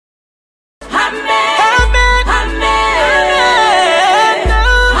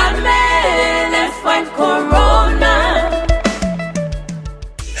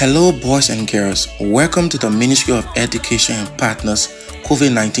Hello, boys and girls. Welcome to the Ministry of Education and Partners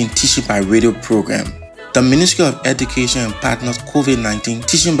COVID-19 Teaching by Radio program. The Ministry of Education and Partners COVID-19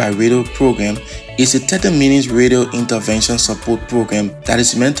 Teaching by Radio program is a 30-minute radio intervention support program that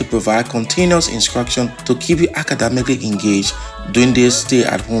is meant to provide continuous instruction to keep you academically engaged during this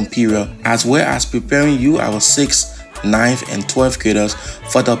stay-at-home period, as well as preparing you, our 6th, 9th, and 12th graders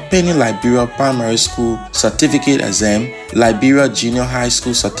for the pending Liberia Primary School Certificate Exam, Liberia Junior High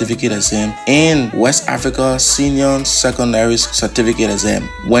School Certificate Exam, and West Africa Senior Secondary Certificate Exam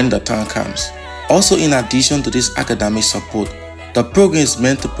when the time comes. Also, in addition to this academic support, the program is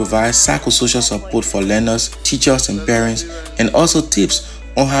meant to provide psychosocial support for learners, teachers, and parents, and also tips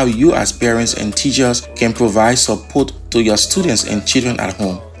on how you as parents and teachers can provide support to your students and children at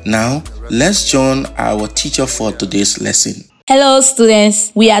home. Now, let's join our teacher for today's lesson. Hello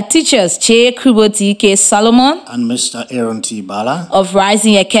students, we are teachers Che Kriboti K. Solomon and Mr. Aaron T. Bala of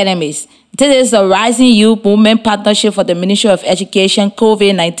Rising Academies. This is the Rising Youth Movement Partnership for the Ministry of Education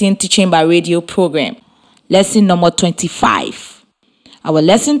COVID-19 Teaching by Radio program. Lesson number 25. Our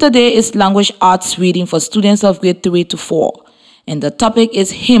lesson today is Language Arts Reading for students of grade 3 to 4. And the topic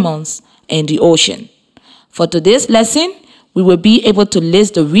is Humans and the Ocean. For today's lesson, we will be able to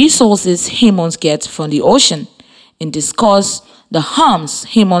list the resources humans get from the ocean and discuss the harms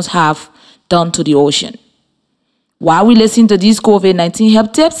humans have done to the ocean. While we listen to these COVID-19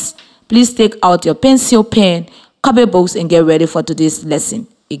 help tips, please take out your pencil, pen, copybooks, and get ready for today's lesson.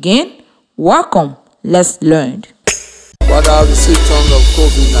 Again, welcome. Let's learn. What are the symptoms of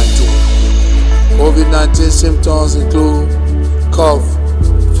COVID-19? COVID-19 symptoms include cough,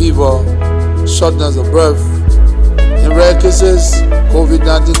 fever, shortness of breath. In rare cases,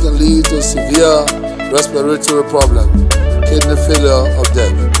 COVID-19 can lead to severe respiratory problem, kidney failure, or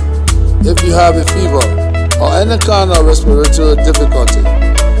death. If you have a fever or any kind of respiratory difficulty,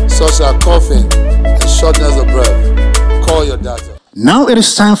 such as coughing and shortness of breath, call your doctor. Now it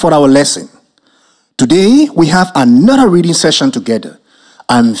is time for our lesson. Today we have another reading session together.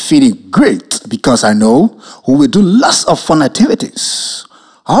 I'm feeling great because I know we will do lots of fun activities.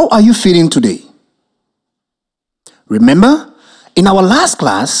 How are you feeling today? Remember, in our last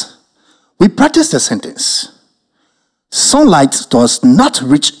class, we practiced the sentence. Sunlight does not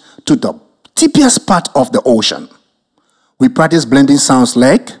reach to the deepest part of the ocean. We practiced blending sounds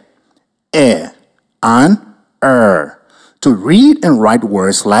like air and to read and write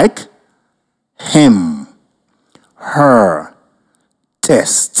words like him, her,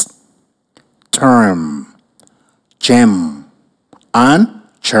 test, term, gem, and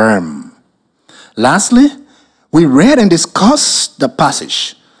germ. Lastly, we read and discussed the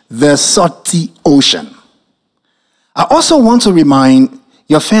passage, the salty ocean. I also want to remind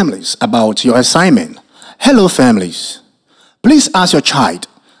your families about your assignment. Hello, families. Please ask your child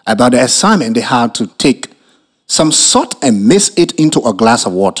about the assignment they had to take some salt and mix it into a glass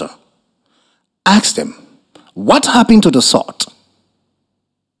of water. Ask them, what happened to the salt?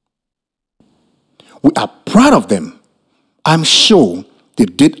 We are proud of them. I'm sure they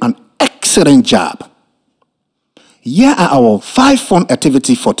did an excellent job. Here are our 5 fun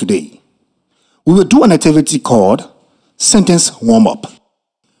activities for today. We will do an activity called Sentence Warm-Up.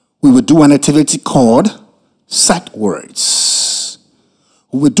 We will do an activity called Sight Words.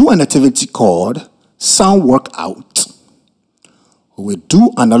 We will do an activity called Sound Workout. We will do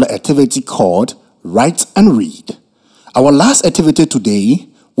another activity called Write and Read. Our last activity today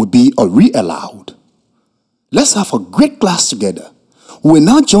will be a read aloud. Let's have a great class together. We will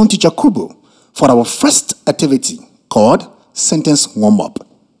now join Teacher Kubo for our first activity called Sentence Warm-Up.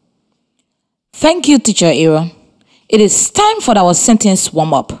 Thank you, Teacher Aaron. It is time for our sentence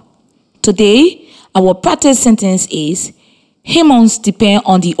warm-up. Today, our practice sentence is, humans depend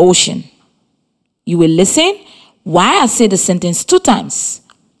on the ocean. You will listen while I say the sentence 2 times.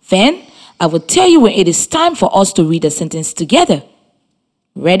 Then, I will tell you when it is time for us to read the sentence together.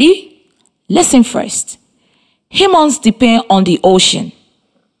 Ready? Listen first. Humans depend on the ocean.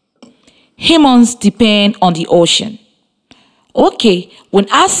 Humans depend on the ocean. Okay, when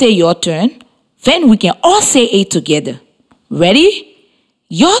I say your turn, then we can all say it together. Ready?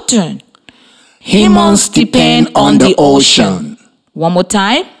 Your turn. Humans depend on the ocean. One more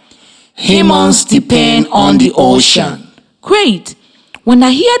time. Humans depend on the ocean. Great. When I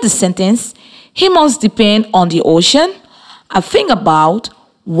hear the sentence, humans depend on the ocean, I think about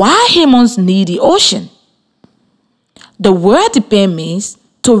why humans need the ocean. The word depend means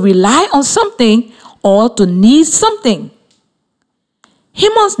to rely on something or to need something.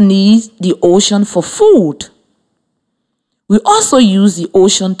 Humans need the ocean for food. We also use the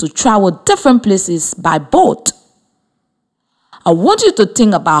ocean to travel different places by boat. I want you to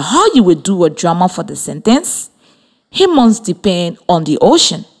think about how you will do a drama for the sentence. Humans depend on the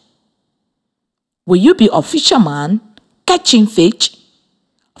ocean. Will you be a fisherman catching fish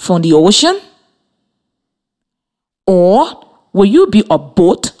from the ocean? Or will you be a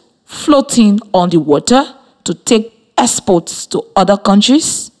boat floating on the water to take exports to other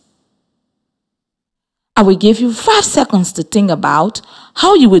countries? I will give you 5 seconds to think about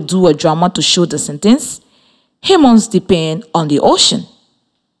how you will do a drama to show the sentence. Humans depend on the ocean.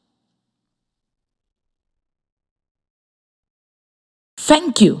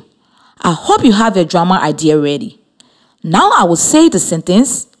 Thank you. I hope you have your drama idea ready. Now I will say the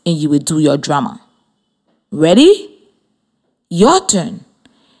sentence and you will do your drama. Ready? Your turn.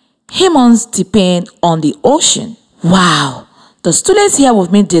 Humans depend on the ocean. Wow, the students here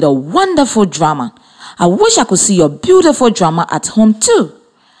with me did a wonderful drama. I wish I could see your beautiful drama at home too.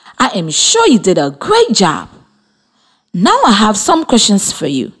 I am sure you did a great job. Now I have some questions for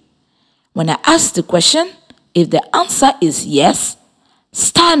you. When I ask the question, if the answer is yes,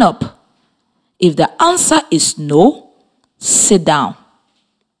 stand up. If the answer is no, sit down.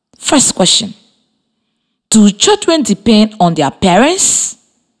 First question. Do children depend on their parents?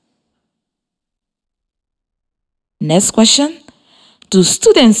 Next question. Do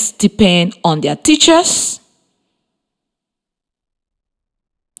students depend on their teachers?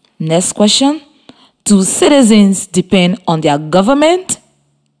 Next question. Do citizens depend on their government?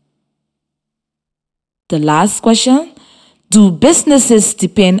 The last question. Do businesses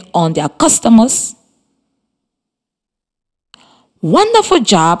depend on their customers? Wonderful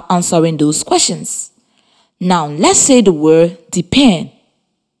job answering those questions. Now, let's say the word depend.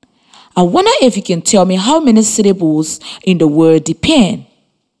 I wonder if you can tell me how many syllables in the word depend.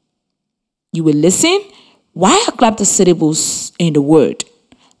 You will listen while I clap the syllables in the word.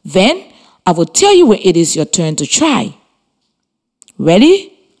 Then, I will tell you when it is your turn to try.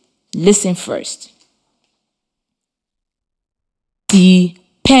 Ready? Listen first.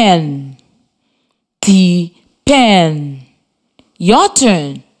 Depend. Depend. Your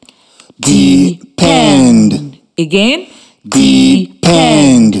turn. Depend. Again.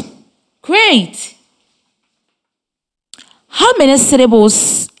 Depend. Great. How many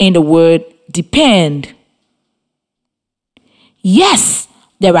syllables in the word depend? Yes,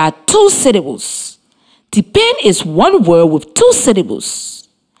 there are 2 syllables. Depend is one word with 2 syllables.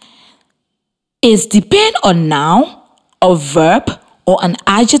 Is depend a noun, a verb, or an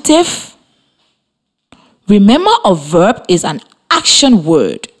adjective? Remember, a verb is an action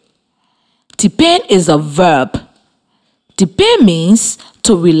word. Depend is a verb. Depend means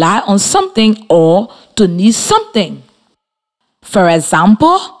to rely on something or to need something. For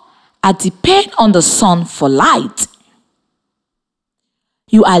example, I depend on the sun for light.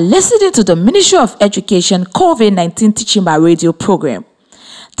 You are listening to the Ministry of Education COVID-19 Teaching by Radio program.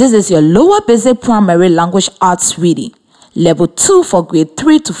 This is your lower basic primary language arts reading, level 2 for grade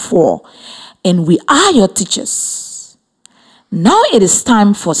 3 to 4, and we are your teachers. Now it is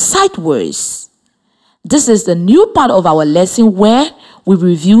time for sight words. This is the new part of our lesson where we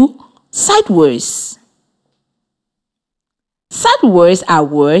review sight words. Sight words are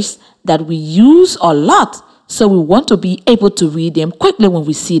words that we use a lot, so we want to be able to read them quickly when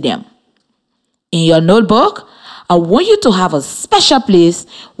we see them. In your notebook, I want you to have a special place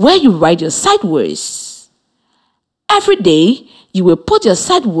where you write your sight words. Every day, you will put your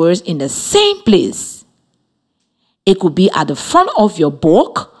sight words in the same place. It could be at the front of your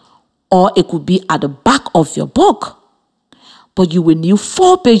book, or it could be at the back of your book. But you will need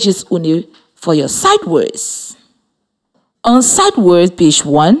 4 pages only for your sight words. On sight words, page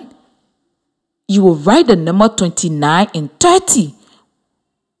 1, you will write the number 29 and 30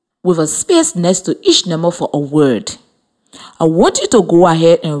 with a space next to each number for a word. I want you to go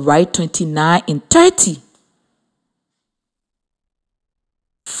ahead and write 29 and 30.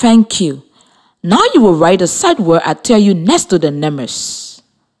 Thank you. Now you will write the sight word I tell you next to the numbers.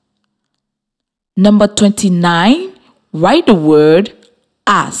 Number 29, write the word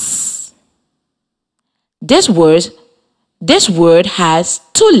as. This word has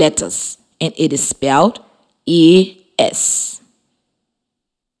 2 letters and it is spelled A-S.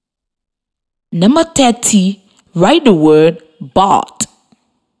 Number 30, write the word but.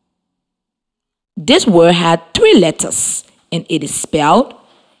 This word had 3 letters and it is spelled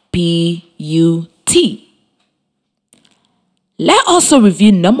P-U-T. Let's also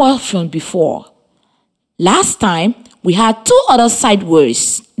review numbers from before. Last time, we had 2 other sight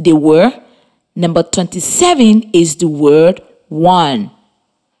words. They were, number 27 is the word one.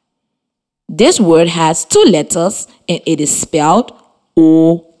 This word has 2 letters and it is spelled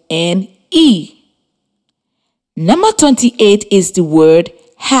O-N-E. Number 28 is the word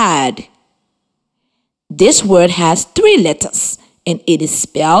had. This word has 3 letters and it is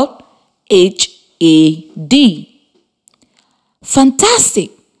spelled H-A-D. Fantastic!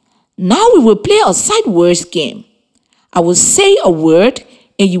 Now we will play a sight words game. I will say a word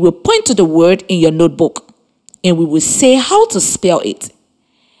and you will point to the word in your notebook and we will say how to spell it.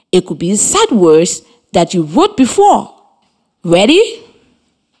 It could be sight words that you wrote before. Ready?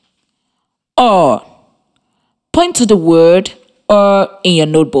 Or. Point to the word or in your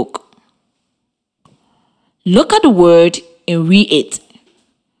notebook. Look at the word and read it.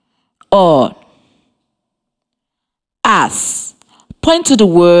 Or. As. Point to the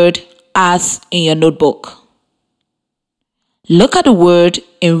word as in your notebook. Look at the word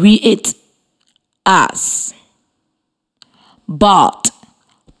and read it. As. Bought.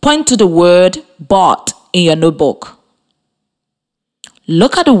 Point to the word bought in your notebook.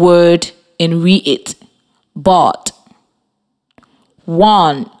 Look at the word and read it. Bought.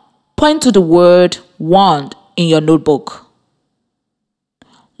 Won. Point to the word won in your notebook.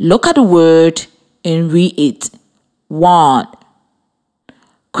 Look at the word and read it. Won.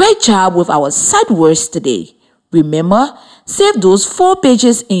 Great job with our sight words today. Remember, save those 4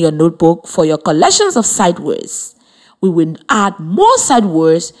 pages in your notebook for your collections of sight words. We will add more sight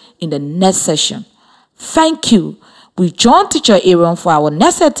words in the next session. Thank you. We join Teacher Aaron for our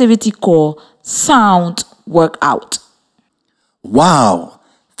next activity called Sound Workout. Wow.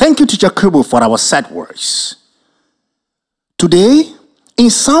 Thank you, Teacher Kubo, for our sight words. Today, in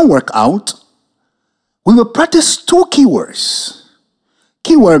Sound Workout, we will practice 2 keywords.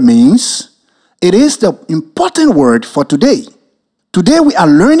 Keyword means it is the important word for today. Today we are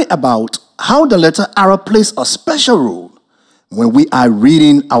learning about how the letter R plays a special role when we are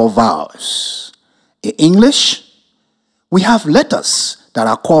reading our vowels. In English, we have letters that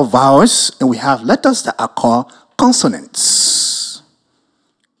are called vowels and we have letters that are called consonants.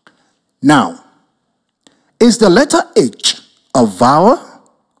 Now, is the letter H a vowel?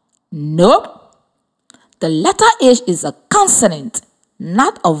 Nope. The letter H is a consonant,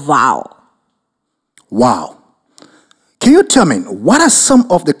 not a vowel. Wow. Can you tell me what are some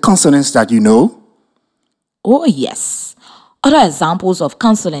of the consonants that you know? Oh, yes. Other examples of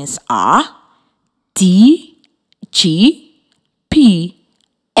consonants are D, G, P,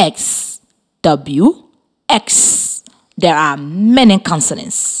 X, W, X. There are many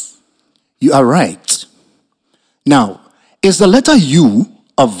consonants. You are right. Now, is the letter U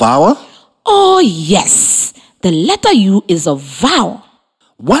a vowel? Oh, yes. The letter U is a vowel.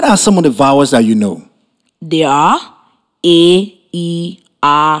 What are some of the vowels that you know? They are A, E,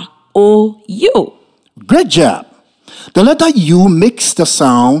 R, O, U. Great job. The letter U makes the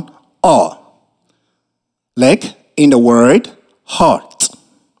sound O, like in the word heart.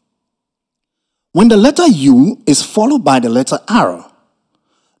 When the letter U is followed by the letter R,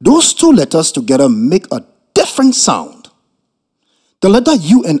 those 2 letters together make a different sound. The letter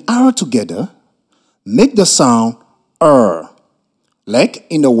U and R together make the sound like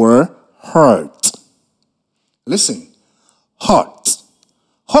in the word heart. Listen, heart.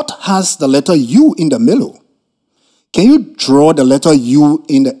 Heart has the letter U in the middle. Can you draw the letter U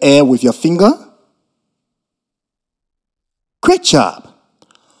in the air with your finger? Great job.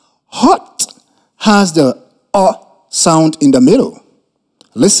 Heart has the sound in the middle.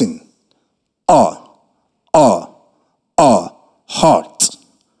 Listen, heart.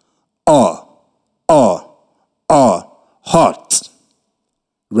 Heart.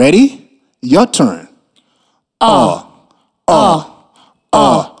 Ready? Your turn. Heart.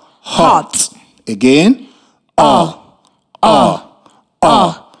 Again. Heart.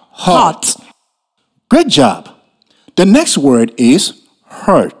 Great job. The next word is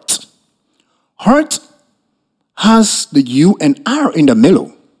hurt. Hurt has the U and R in the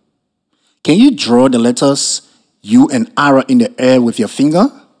middle. Can you draw the letters U and R in the air with your finger?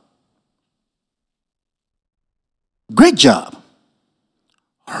 Great job.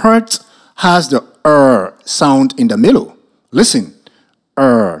 Hurt has the sound in the middle. Listen.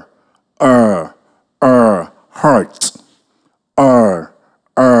 Hurt.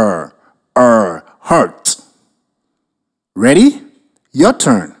 Hurt. Ready? Your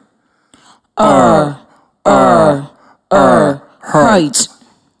turn. Hurt.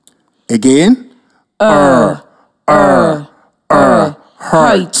 Again.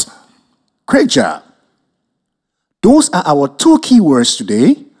 Hurt. Great job. Those are our 2 keywords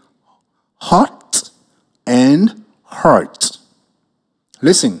today. Heart and heart.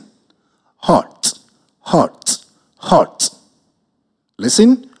 Listen. Heart.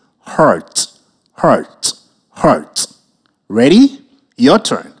 Listen. Heart. Ready? Your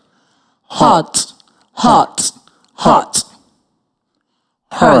turn. Heart. hot.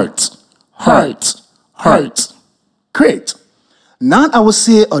 Hurt, hurt, hurt. Great. Now I will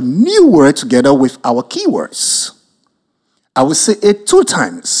say a new word together with our keywords. I will say it 2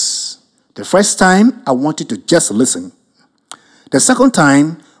 times. The first time, I want you to just listen. The second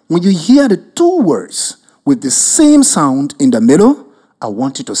time, when you hear the 2 words with the same sound in the middle, I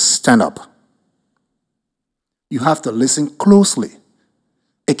want you to stand up. You have to listen closely.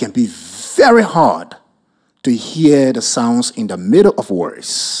 It can be very hard to hear the sounds in the middle of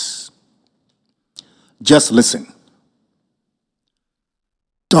words. Just listen.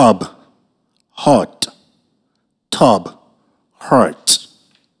 Tub, hot. Tub, hurt.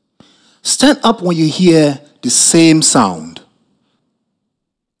 Stand up when you hear the same sound.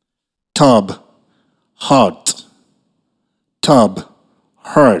 Tub, hot. Tub,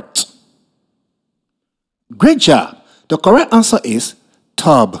 hurt. Great job. The correct answer is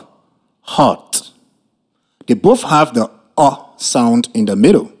tub, hot. They both have the sound in the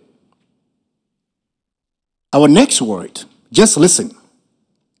middle. Our next word, just listen.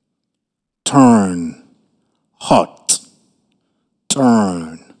 Turn, hot.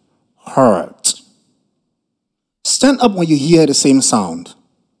 Turn, hurt. Stand up when you hear the same sound.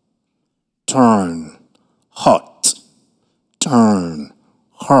 Turn, hot. Turn,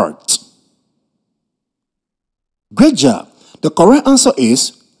 hurt. Great job. The correct answer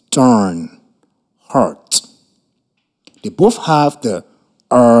is turn, hurt. They both have the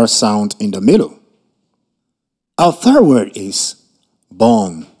sound in the middle. Our third word is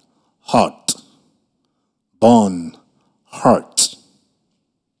burn, hot. Burn, hurt.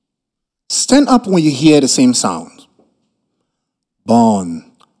 Stand up when you hear the same sound.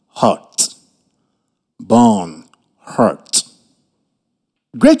 Burn, hot. Burn, hurt.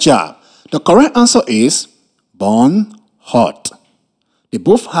 Great job. The correct answer is burn, hot. They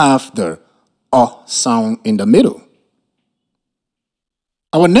both have the sound in the middle.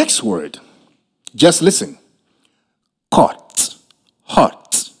 Our next word, just listen. Caught,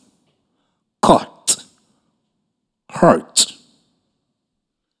 hot. Caught, hurt.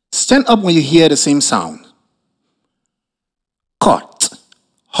 Stand up when you hear the same sound. Caught,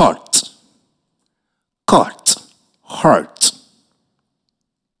 hot. Caught, hurt.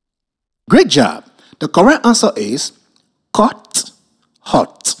 Great job. The correct answer is caught,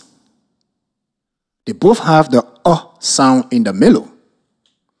 hot. They both have the sound in the middle.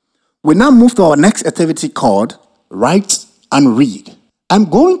 We now move to our next activity called Write and Read. I'm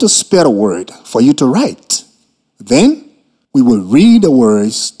going to spell a word for you to write. Then we will read the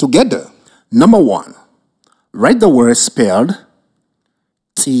words together. Number 1, write the word spelled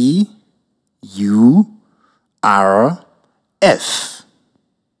T-U-R-F.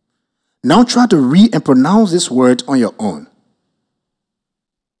 Now try to read and pronounce this word on your own.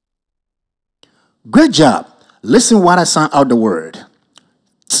 Great job. Listen while I sound out the word.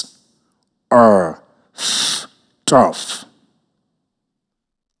 T-R-F. Turf.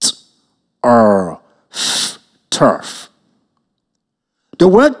 T-R-F. Turf. The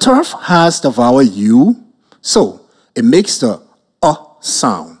word turf has the vowel U, so it makes the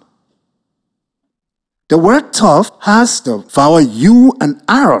sound. The word tough has the vowel U and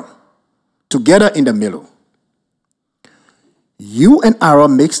R together in the middle. U and R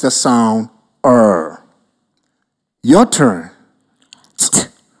makes the sound R. Your turn.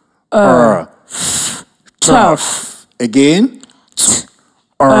 Turf. Again.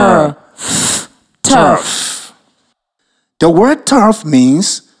 Turf. The word turf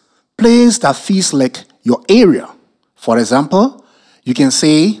means place that feels like your area. For example, you can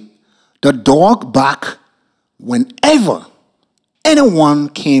say, the dog barked whenever anyone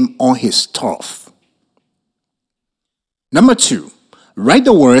came on his turf. Number 2, write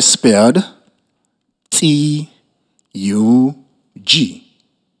the word spelled T-U-G.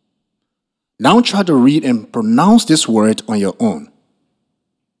 Now try to read and pronounce this word on your own.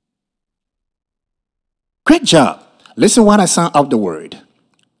 Great job. Listen while I sound out the word.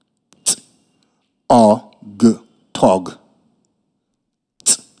 T-O-G, tog.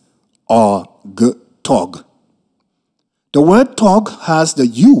 T-O-G, tog. The word tog has the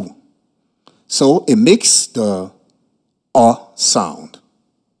U, so it makes the sound.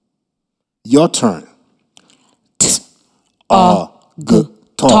 Your turn. T-O-G,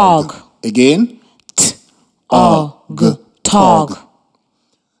 tog. Again. T-O-G, tog.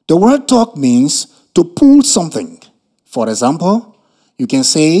 The word tog means to pull something. For example, you can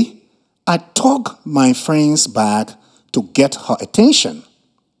say, I tug my friend's bag to get her attention.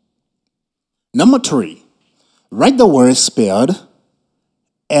 Number 3, write the word spelled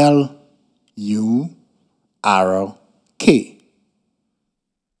L-U-R-K.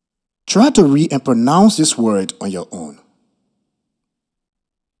 Try to read and pronounce this word on your own.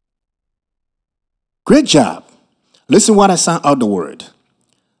 Great job. Listen what I sound out the word.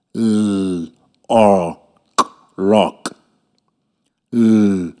 L-O-K, lock.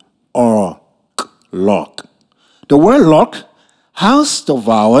 L-O-K, lock. The word lock has the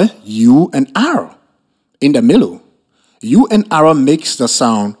vowel U and R in the middle. U and R makes the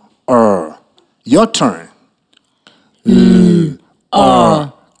sound R. Your turn. L-O-K,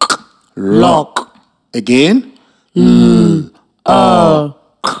 lock. Again. L-O-K,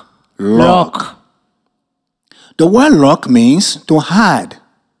 lock. The word lock means to hide.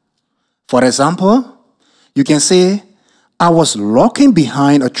 For example, you can say, I was locking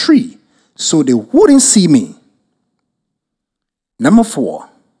behind a tree so they wouldn't see me. Number 4.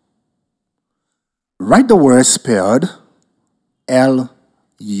 Write the word spelled L-U-G.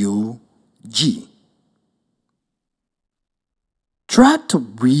 Try to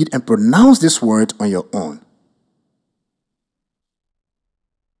read and pronounce this word on your own.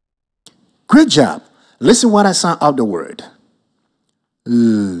 Great job. Listen what I sound out the word.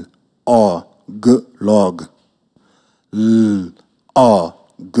 L-O-G-log. L-O-G-log.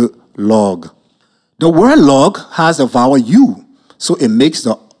 The word log has the vowel U, so it makes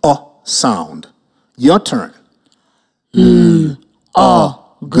the O sound. Your turn. L-O-G-log.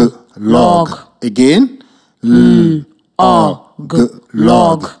 Again. L-O-G-log.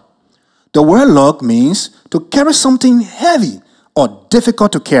 The word log means to carry something heavy or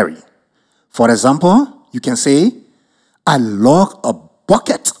difficult to carry. For example, you can say, I log a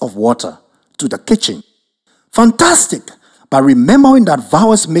bucket of water to the kitchen. Fantastic! By remembering that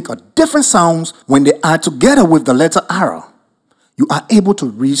vowels make a different sounds when they are together with the letter R, you are able to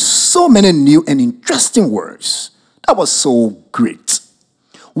read so many new and interesting words. That was so great.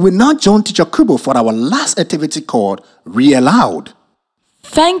 We will now join Teacher Kubo for our last activity called Read Aloud.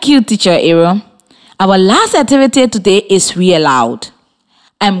 Thank you, Teacher Aaron. Our last activity today is Read Aloud.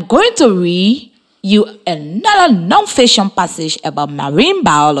 I'm going to read you another non-fiction passage about marine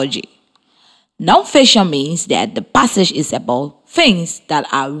biology. Non-fiction means that the passage is about things that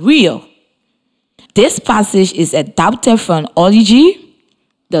are real. This passage is adapted from Ology,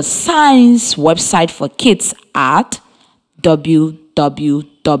 the science website for kids at www.amnh.org.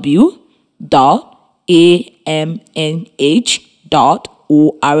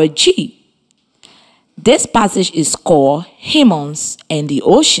 This passage is called Humans and the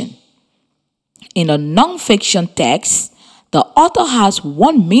Ocean. In a non-fiction text, the author has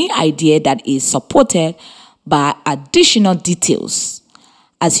one main idea that is supported by additional details.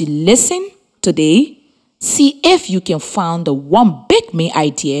 As you listen today, see if you can find the one big main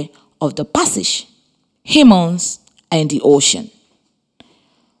idea of the passage. Humans and the ocean.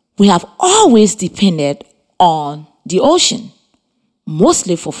 We have always depended on the ocean,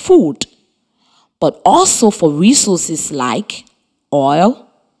 mostly for food, but also for resources like oil,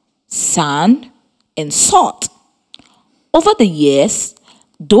 sand, and salt. Over the years,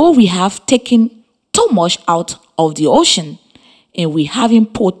 though we have taken too much out of the ocean and we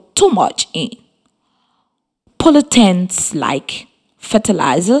haven't put too much in, pollutants like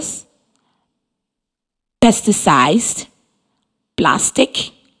fertilizers, pesticides,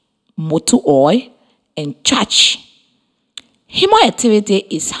 plastic, motor oil, and trash, human activity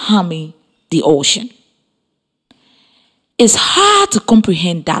is harming the ocean. It's hard to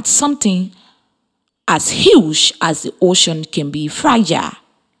comprehend that something as huge as the ocean can be fragile.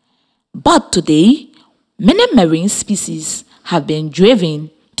 But today, many marine species have been driven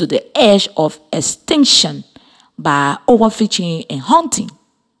to the edge of extinction by overfishing and hunting.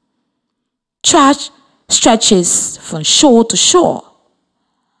 Trash stretches from shore to shore.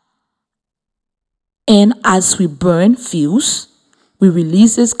 And as we burn fuels, we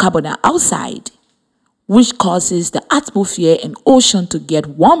release carbon dioxide, which causes the atmosphere and ocean to get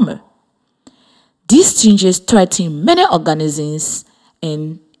warmer. These changes threaten many organisms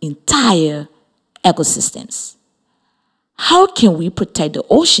and entire ecosystems. How can we protect the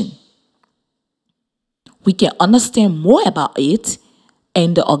ocean? We can understand more about it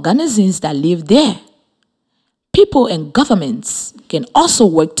and the organisms that live there. People and governments can also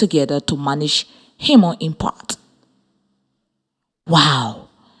work together to manage human impact. Wow,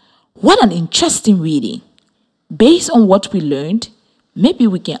 what an interesting reading. Based on what we learned, maybe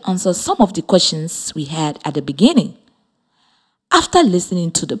we can answer some of the questions we had at the beginning. After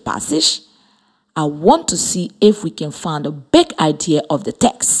listening to the passage, I want to see if we can find a big idea of the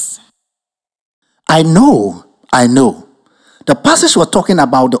text. I know. The passage was talking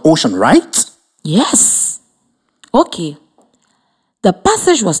about the ocean, right? Yes. Okay. The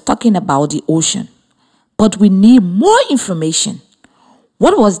passage was talking about the ocean, but we need more information.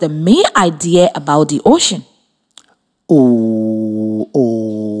 What was the main idea about the ocean?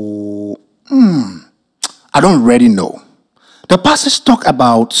 I don't really know. The passage talk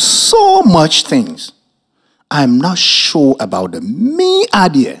about so much things. I'm not sure about the main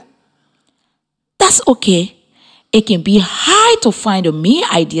idea. That's okay. It can be hard to find the main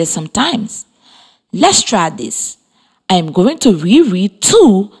idea sometimes. Let's try this. I am going to reread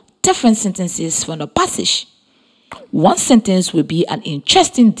 2 different sentences from the passage. One sentence will be an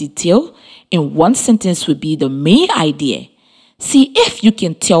interesting detail, and one sentence will be the main idea. See if you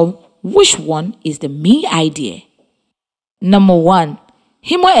can tell which one is the main idea. Number 1,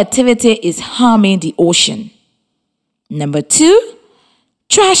 human activity is harming the ocean. Number 2,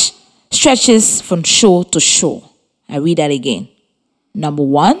 trash stretches from shore to shore. I read that again. Number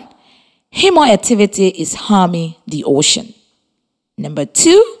 1, human activity is harming the ocean. Number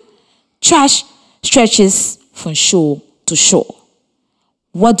 2, trash stretches from shore to shore.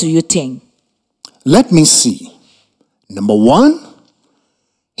 What do you think? Let me see. Number 1,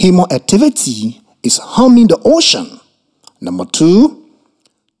 human activity is harming the ocean. Number 2,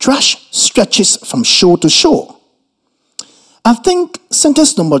 trash stretches from shore to shore. I think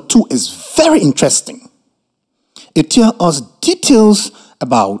sentence number 2 is very interesting. It tells us details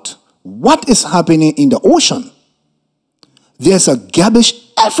about what is happening in the ocean. There's a garbage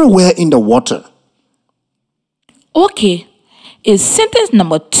everywhere in the water. Okay, is sentence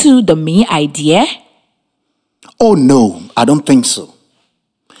number 2 the main idea? Oh no, I don't think so.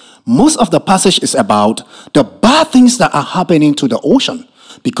 Most of the passage is about the bad things that are happening to the ocean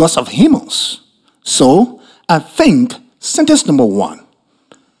because of humans. So, I think sentence number 1,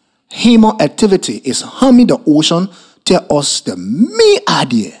 human activity is harming the ocean, tell us the main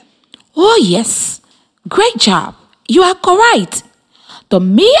idea. Oh yes, great job. You are correct. The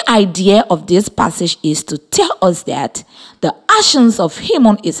main idea of this passage is to tell us that the actions of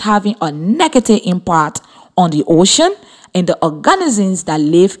human is having a negative impact on the ocean and the organisms that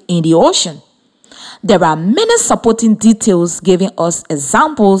live in the ocean. There are many supporting details giving us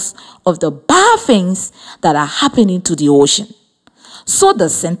examples of the bad things that are happening to the ocean. So the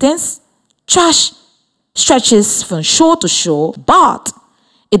sentence, trash stretches from shore to shore, but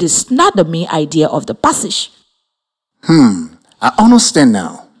it is not the main idea of the passage. I understand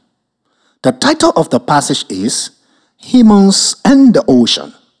now. The title of the passage is Humans and the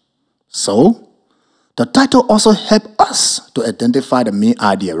Ocean. So, the title also helps us to identify the main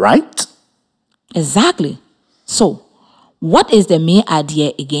idea, right? Exactly. So, what is the main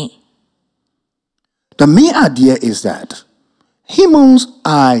idea again? The main idea is that humans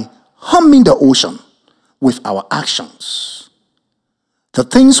are harming the ocean with our actions. The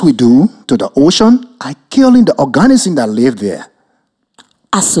things we do to the ocean are killing the organisms that live there.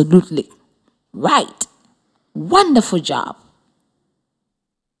 Absolutely. Right. Wonderful job.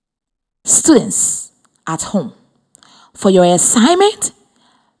 Students at home, for your assignment,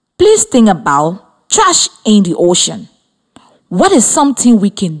 please think about trash in the ocean. What is something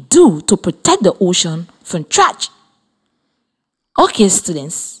we can do to protect the ocean from trash? Okay,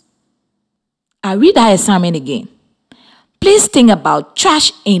 students, I read that assignment again. Please think about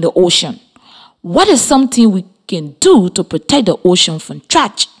trash in the ocean. What is something we can do to protect the ocean from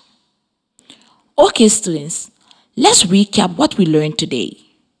trash? Okay, students, let's recap what we learned today.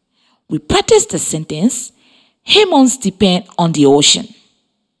 We practiced the sentence, humans depend on the ocean.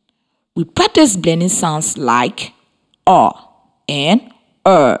 We practiced blending sounds like and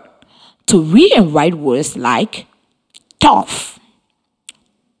to read and write words like tough,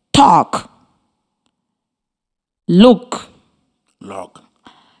 talk, look, log.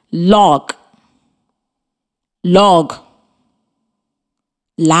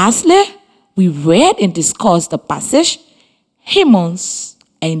 Lastly, we read and discussed the passage, humans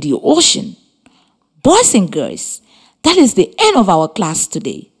and the ocean. Boys and girls, that is the end of our class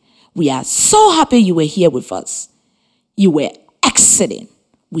today. We are so happy you were here with us. You were excellent.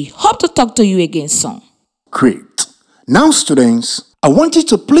 We hope to talk to you again soon. Great. Now, students, I want you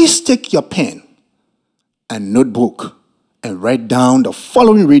to please take your pen and notebook and write down the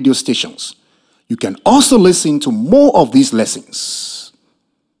following radio stations. You can also listen to more of these lessons.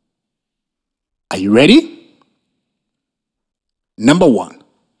 Are you ready? Number 1,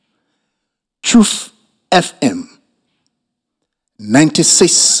 Truth FM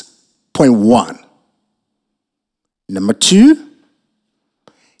 96.1. Number 2,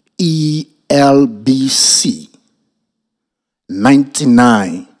 ELBC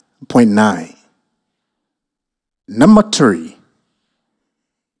 99.9. Number 3,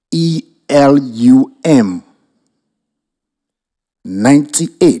 ELUM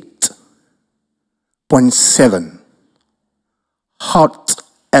 98.7. Hot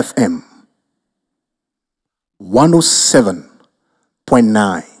FM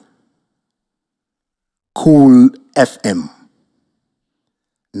 107.9, Cool FM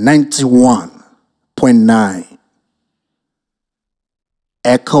 91.9,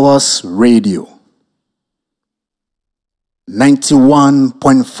 Echoes Radio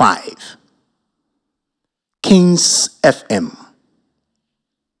 91.5, Kings FM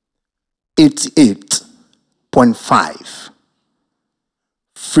 88.5,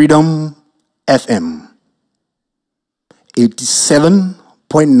 Freedom FM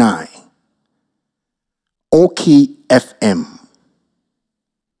 87.9, OK FM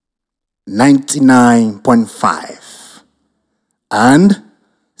 99.5, and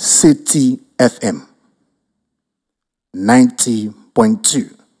City FM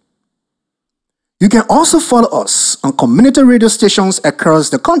 90.2. You can also follow us on community radio stations across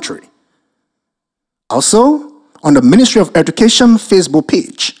the country. Also, on the Ministry of Education Facebook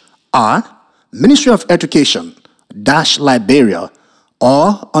page at Ministry of Education Liberia,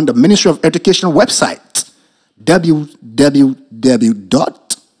 or on the Ministry of Education website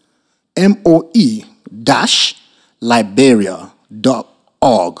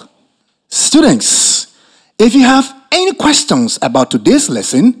www.moe-liberia.org. Students, if you have any questions about today's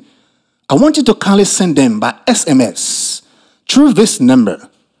lesson, I want you to kindly send them by SMS through this number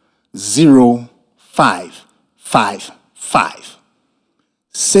 0555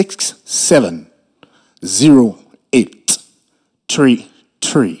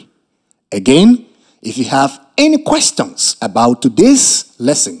 670833. Again, if you have any questions about today's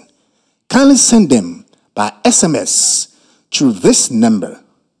lesson, kindly send them by SMS through this number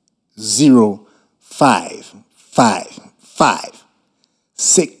 0555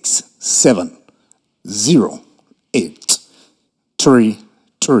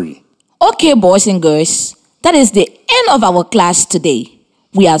 670833. Okay, boys and girls, that is the end of our class today.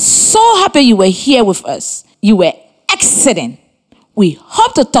 We are so happy you were here with us. You were excellent. We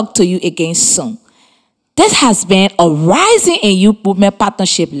hope to talk to you again soon. This has been a Rising in Youth Movement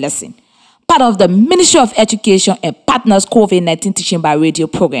Partnership lesson, part of the Ministry of Education and Partners COVID-19 Teaching by Radio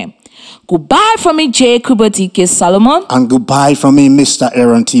program. Goodbye from me, J. Kubo DK Solomon. And goodbye from me, Mr.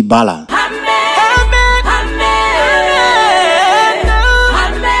 Aaron T. Bala.